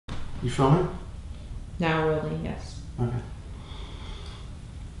You filming? Now rolling, yes. Okay.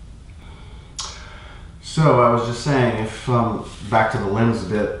 So I was just saying, if back to the limbs a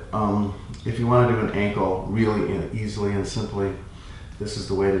bit, if you want to do an ankle really easily and simply, this is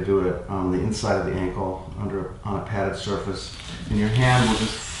the way to do it. The inside of the ankle on a padded surface, and your hand will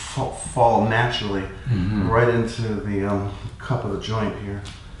just fall naturally right into the cup of the joint here,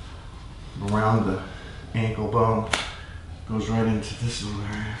 around the ankle bone, goes right into this little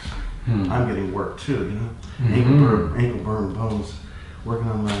area. I'm getting work too, you know. Ankle burn bones, working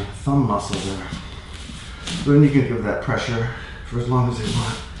on my thumb muscle there. Then you can give that pressure for as long as you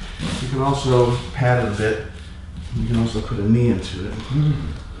want. You can also pad it a bit. You can also put a knee into it.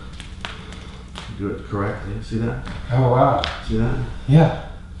 Do it correctly. See that? Oh wow. See that? Yeah.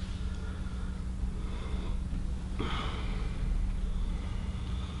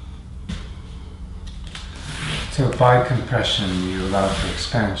 So by compression, you allow for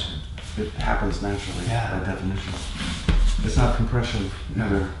expansion. It happens naturally, Yeah. by definition. It's not compression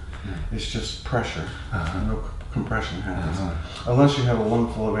either. It's just pressure. No compression happens. Unless you have a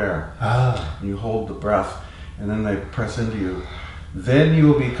lung full of air. And you hold the breath, and then they press into you. Then you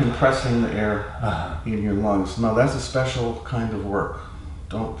will be compressing the air in your lungs. Now that's a special kind of work.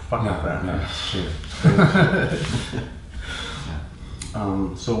 Don't fuck with that. No, it's true.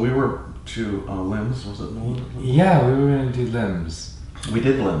 So we were to limbs, was it? Yeah, we were going to do limbs. We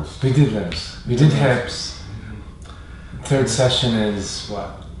did limbs. We did limbs. We did hips. Third session is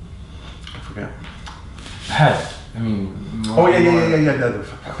what? I forget. Head. I mean. Oh yeah.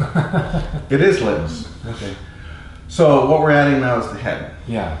 It is limbs. Okay. So what we're adding now is the head.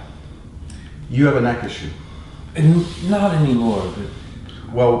 Yeah. You have a neck issue. Not anymore, but.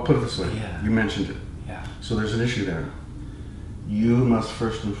 Well, put it this way. Yeah. You mentioned it. Yeah. So there's an issue there. You must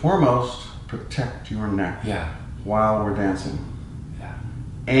first and foremost protect your neck while we're dancing. Yeah.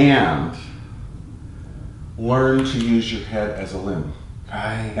 And learn to use your head as a limb.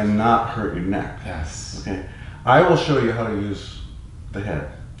 Right. And not hurt your neck. Yes. Okay. I will show you how to use the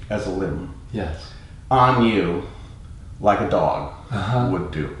head as a limb. Yes. On you, like a dog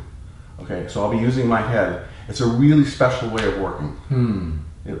would do. Okay, so I'll be using my head. It's a really special way of working.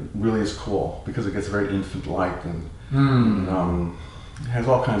 It really is cool because it gets very infant-like and has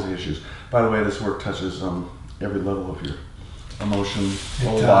all kinds of issues. By the way, this work touches every level of your emotion,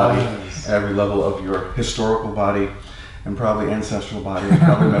 whole body, every level of your historical body, and probably ancestral body, and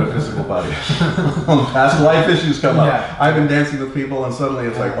probably metaphysical body. Past life issues come up. I've been dancing with people, and suddenly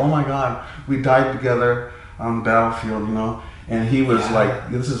it's like, oh my God, we died together on the battlefield, you know. And he was like,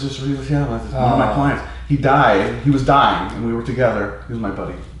 this is just one of my clients. He died. He was dying, and we were together. He was my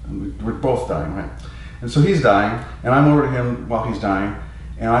buddy, and we were both dying, right? And so he's dying, and I'm over to him while he's dying,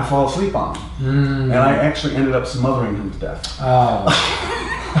 and I fall asleep on him, and I actually ended up smothering him to death. Oh,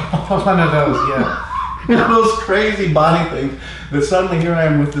 one of those, yeah. You know, those crazy body things that suddenly here I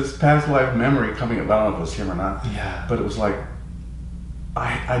am with this past life memory coming up. I don't know if it was him or not. Yeah. But it was like,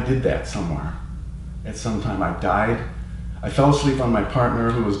 I did that somewhere. At some time I died. I fell asleep on my partner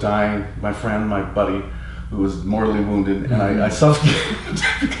who was dying, my friend, my buddy, who was mortally wounded, and I suffocated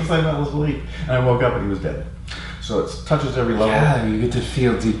because I fell asleep. And I woke up and he was dead. So it touches every level. Yeah, you get to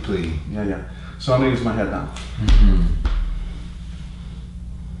feel deeply. Yeah. So I'm gonna use my head now.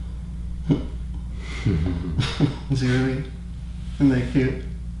 Is he really? Isn't that cute?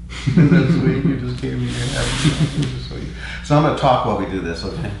 Isn't that sweet? You just gave me your head. Just sweet. So I'm going to talk while we do this,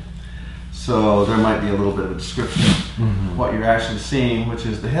 okay? So there might be a little bit of a description of what you're actually seeing, which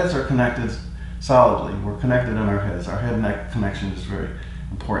is the heads are connected solidly. We're connected in our heads. Our head-neck connection is very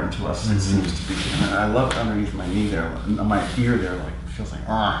important to us, it seems to be. And I love underneath my knee there, my ear there, like, it feels like,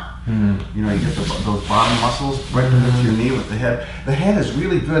 you know, you get those bottom muscles right underneath your knee with the head. The head is a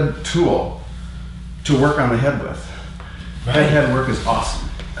really good tool to work on the head with. Head work is awesome.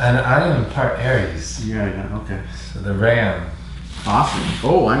 And I am part Aries. Yeah, okay. So the ram. Awesome.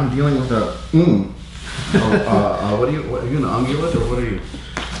 Oh, I'm dealing with a what are you an ungulate or what are you?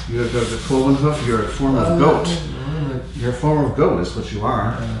 You're the cloven hoof, you're a form of goat. You're a form of goat is what you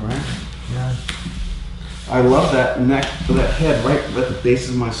are, right? Yeah. I love that neck, that head right at the base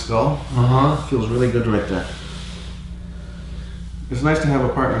of my skull. Feels really good right there. It's nice to have a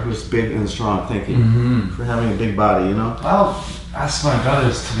partner who's big and strong. Thank you for having a big body, you know? I'll ask my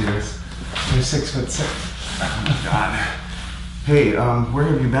brothers to do this. They're 6'6". Oh my God. Hey, where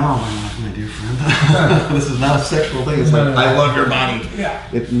have you been all my life, my dear friend? This is not a sexual thing. It's like, I love your body. Yeah.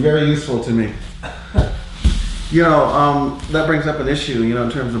 It's very useful to me. You know, that brings up an issue, you know,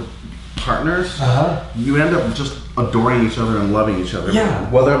 in terms of partners. You end up just adoring each other and loving each other. Yeah.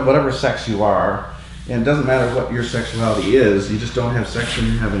 Whatever sex you are, And it doesn't matter what your sexuality is, you just don't have sex when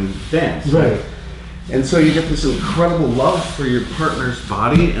you're having dance. Right. And so you get this incredible love for your partner's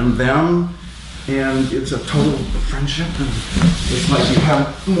body and them, and it's a total friendship. And it's like you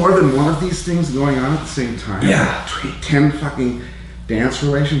have more than one of these things going on at the same time. Yeah. 10 fucking dance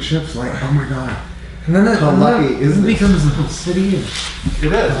relationships, like, oh my God. And then How lucky is it this? becomes the whole city. It is, it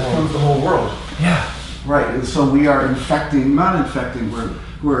becomes the whole world. Yeah. Right, and so we are infecting, not infecting,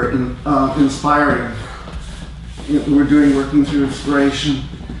 we're inspiring. We're working through inspiration,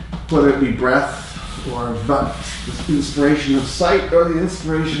 whether it be breath or the inspiration of sight or the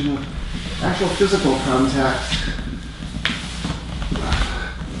inspiration of actual physical contact.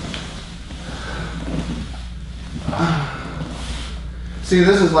 See,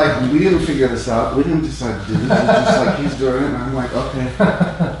 this is like, we didn't figure this out. We didn't decide to do this. It's just like he's doing it, and I'm like, okay,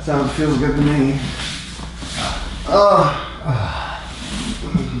 feels good to me.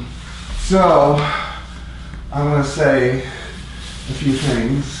 So, I'm going to say a few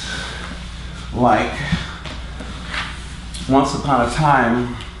things, like, once upon a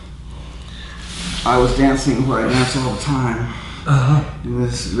time, I was dancing where I dance all the time. And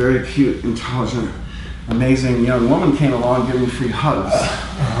this very cute, intelligent, amazing young woman came along giving me free hugs.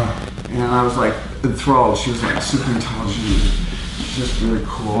 And I was like enthralled. She was like super intelligent. She's just really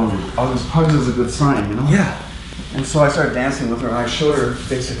cool. And all these hugs is a good sign, you know? Yeah. And so I started dancing with her, and I showed her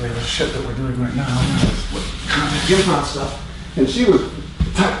basically the shit that we're doing right now, improv stuff, and she was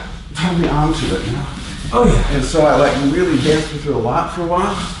totally onto it, you know. Oh yeah. And so I like really danced with her a lot for a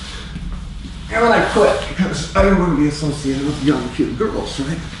while, and then I quit because I didn't want to be associated with young cute girls,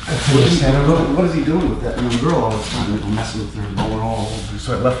 right? That's understandable. What is he doing with that young girl all the time? Like, messing with her, rolling all over.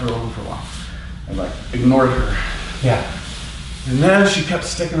 So I left her alone for a while. I like ignored her. Yeah. And then she kept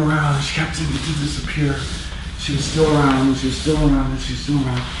sticking around. She kept to disappear. She was still around, and she was still around, and she was still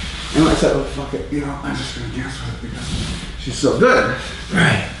around. And I said, oh, fuck it, you know, I'm just gonna dance with it because she's so good.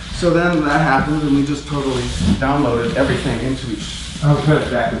 Right. So then that happened, and we just totally downloaded everything into each, put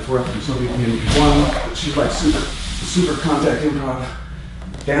it back and forth, and so we became one. She's like super contact improv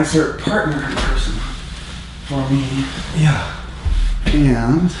dancer partner person for me. Yeah.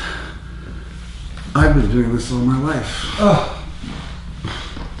 And I've been doing this all my life. Oh.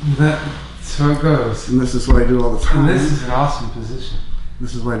 That's how it goes. And this is what I do all the time. And this is an awesome position.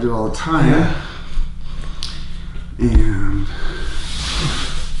 This is what I do all the time. Yeah. And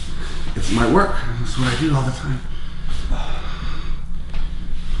it's my work. That's what I do all the time.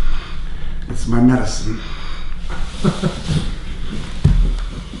 It's my medicine.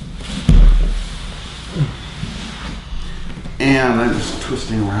 And I'm just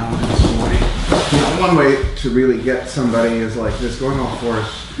twisting around in some way. You know, one way to really get somebody is like this, going all fours.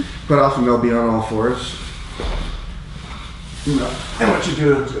 Quite often they'll be on all fours. You know, and what you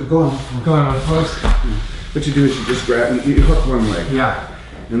do is go on. Going on first? What you do is you just grab, you hook one leg. Yeah.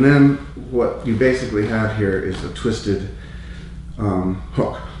 And then what you basically have here is a twisted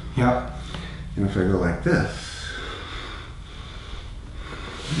hook. Yeah. And if I go like this,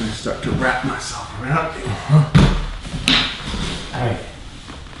 and I start to wrap myself around you. Right.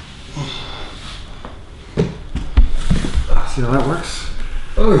 See how that works?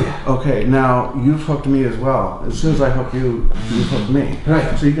 Oh yeah. Okay, now you've hooked me as well. As soon as I hook you, you've hooked me.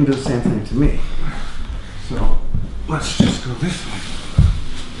 Right. So you can do the same thing to me. So let's just go this way.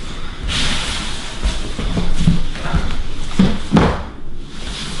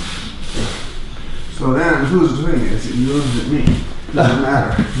 So then, who's doing it? Is it you or is it me? Doesn't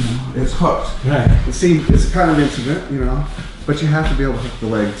matter. You know, it's hooked. Right. It seems it's kind of intimate, you know, but you have to be able to hook the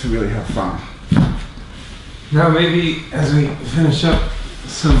leg to really have fun. Now maybe as we finish up,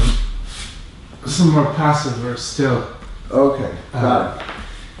 some more passive or still. Okay, got it.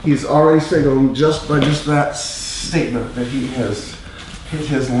 He's already signaled just by that statement that he has hit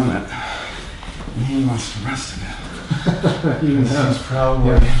his limit, and he wants the rest of it. He's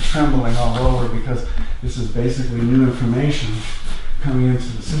probably trembling all over because this is basically new information coming into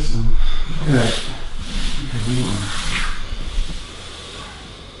the system. Right.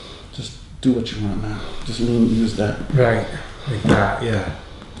 Just do what you want now. Just use that. Right. Like that, yeah.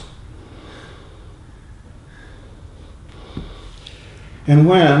 And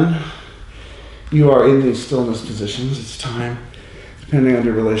when you are in these stillness positions, it's time, depending on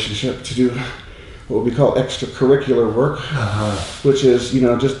your relationship, to do what we call extracurricular work, which is, you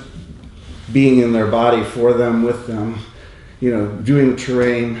know, just being in their body, for them, with them, you know, doing the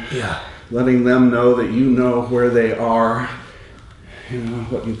terrain, letting them know that you know where they are, you know,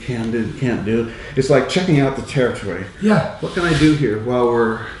 what you can do, can't do. It's like checking out the territory. Yeah. What can I do here while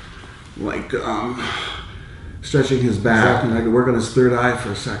we're like stretching his back and like working his third eye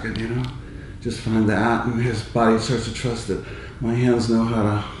for a second, you know? just find that, and his body starts to trust that my hands know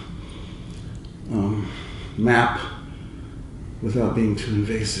how to map without being too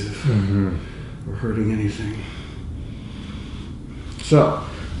invasive or hurting anything. So,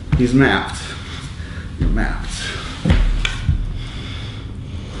 he's mapped. You're mapped.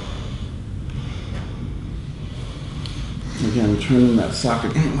 Again, turning that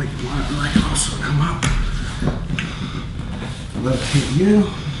socket in like you want it, like also come up. Levitate you.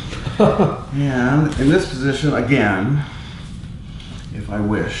 And in this position, again, if I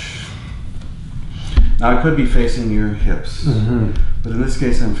wish. Now I could be facing your hips, but in this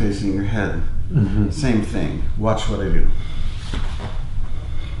case I'm facing your head. Same thing. Watch what I do.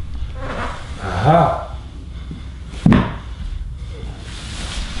 Aha.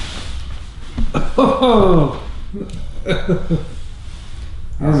 Oh.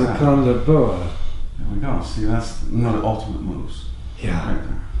 How's it called the boa? There we go. See, that's one of the ultimate moves. Yeah. Right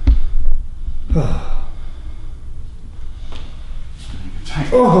there.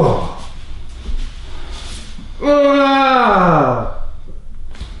 Oh. Oh.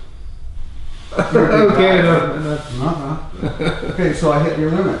 Okay, enough. Okay, so I hit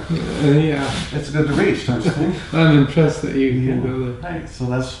your limit. Yeah. It's good to reach, don't you think? I'm impressed that you can go there. Right, so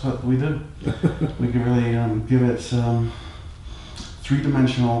that's what we do. We can really give it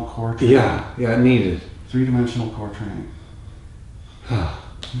three-dimensional core training. Yeah, needed. Three-dimensional core training.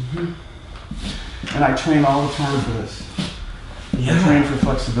 And I train all the time for this. Yeah. I train for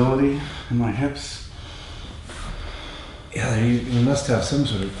flexibility in my hips. Yeah, you must have some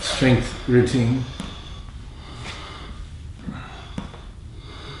sort of strength routine.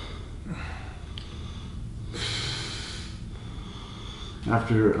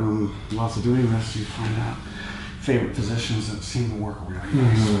 After lots of doing this, you find out favorite positions that seem to work really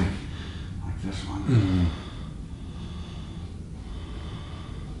nicely, like this one. And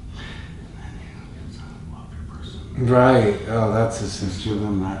then you love your person. Right. Oh, that's Just essential. give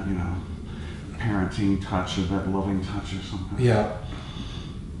them that, parenting touch or that loving touch or something. Yeah.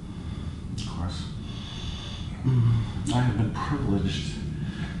 Of course. I have been privileged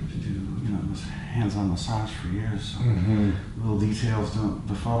to do, this hands-on massage for years, so little details don't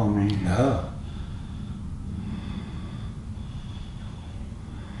befuddle me. No.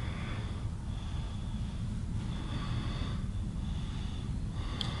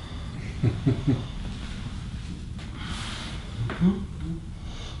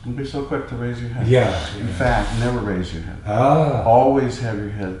 Don't be so quick to raise your head. Yeah. In fact, never raise your head. Ah. Always have your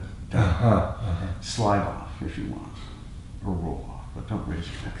head down. Slide off if you want, or roll off, but don't raise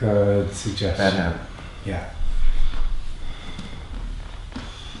your head. Good suggestion. Bad habit. Yeah.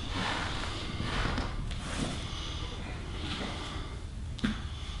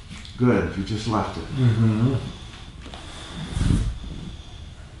 Good, you just left it.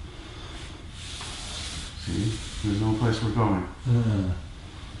 See, there's no place we're going.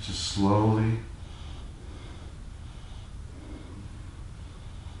 Just slowly.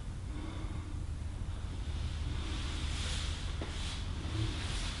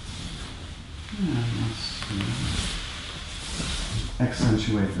 Yeah, let's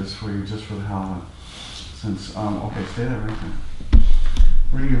accentuate this for you just for the hell of it. Since, okay, stay there right there.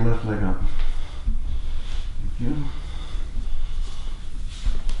 Bring your left leg up. Thank you.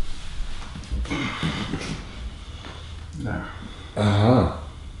 There.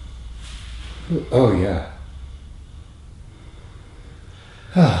 Oh, yeah.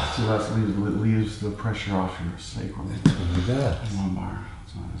 So that leaves the pressure off your sacrum. It totally does. And lumbar.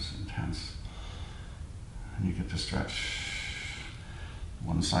 It's not as intense. And you get to stretch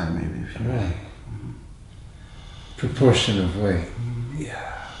one side maybe if you Right. Proportion of weight.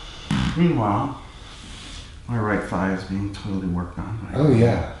 Yeah. Meanwhile, my right thigh is being totally worked on. Right Oh,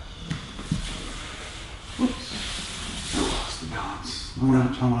 yeah. Oops. I lost the balance. I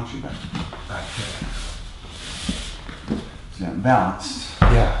want you back. Okay. So I'm balanced.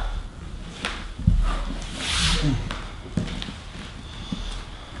 Yeah.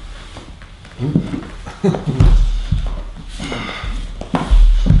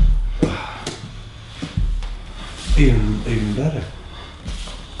 Even better.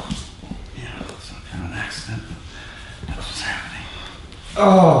 Yeah, it's not kind of an accident, but that's what's happening.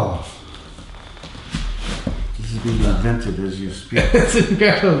 Oh, This is being invented as you speak. it's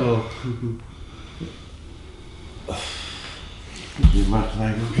incredible. Your left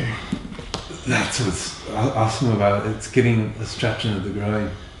leg, okay. That's what's awesome about it. It's getting a stretch into the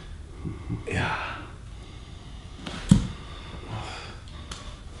groin. Yeah.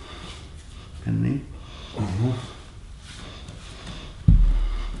 And knee.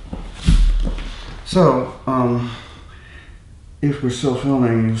 So, if we're still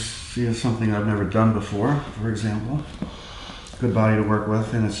filming, you See, it's something I've never done before, for example. Good body to work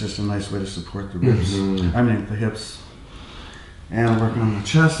with, and it's just a nice way to support the ribs. I mean, the hips. And I'm working on the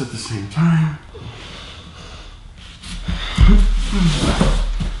chest at the same time.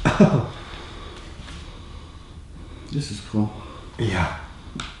 This is cool. Yeah.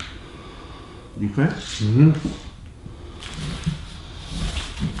 You quit? Mm-hmm.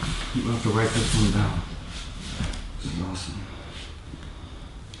 You have to write this one down. This is awesome.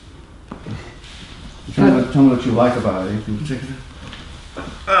 Tell me what you like about it. Anything in particular?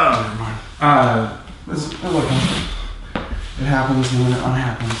 Oh, never mind. Look, it happens when it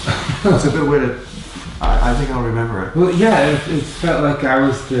unhappens. It's a good way to. I think I'll remember it. Well, yeah, it felt like I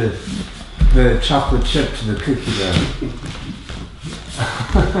was the chocolate chip to the cookie dough.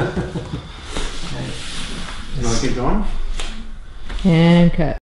 You want to keep going? And cut.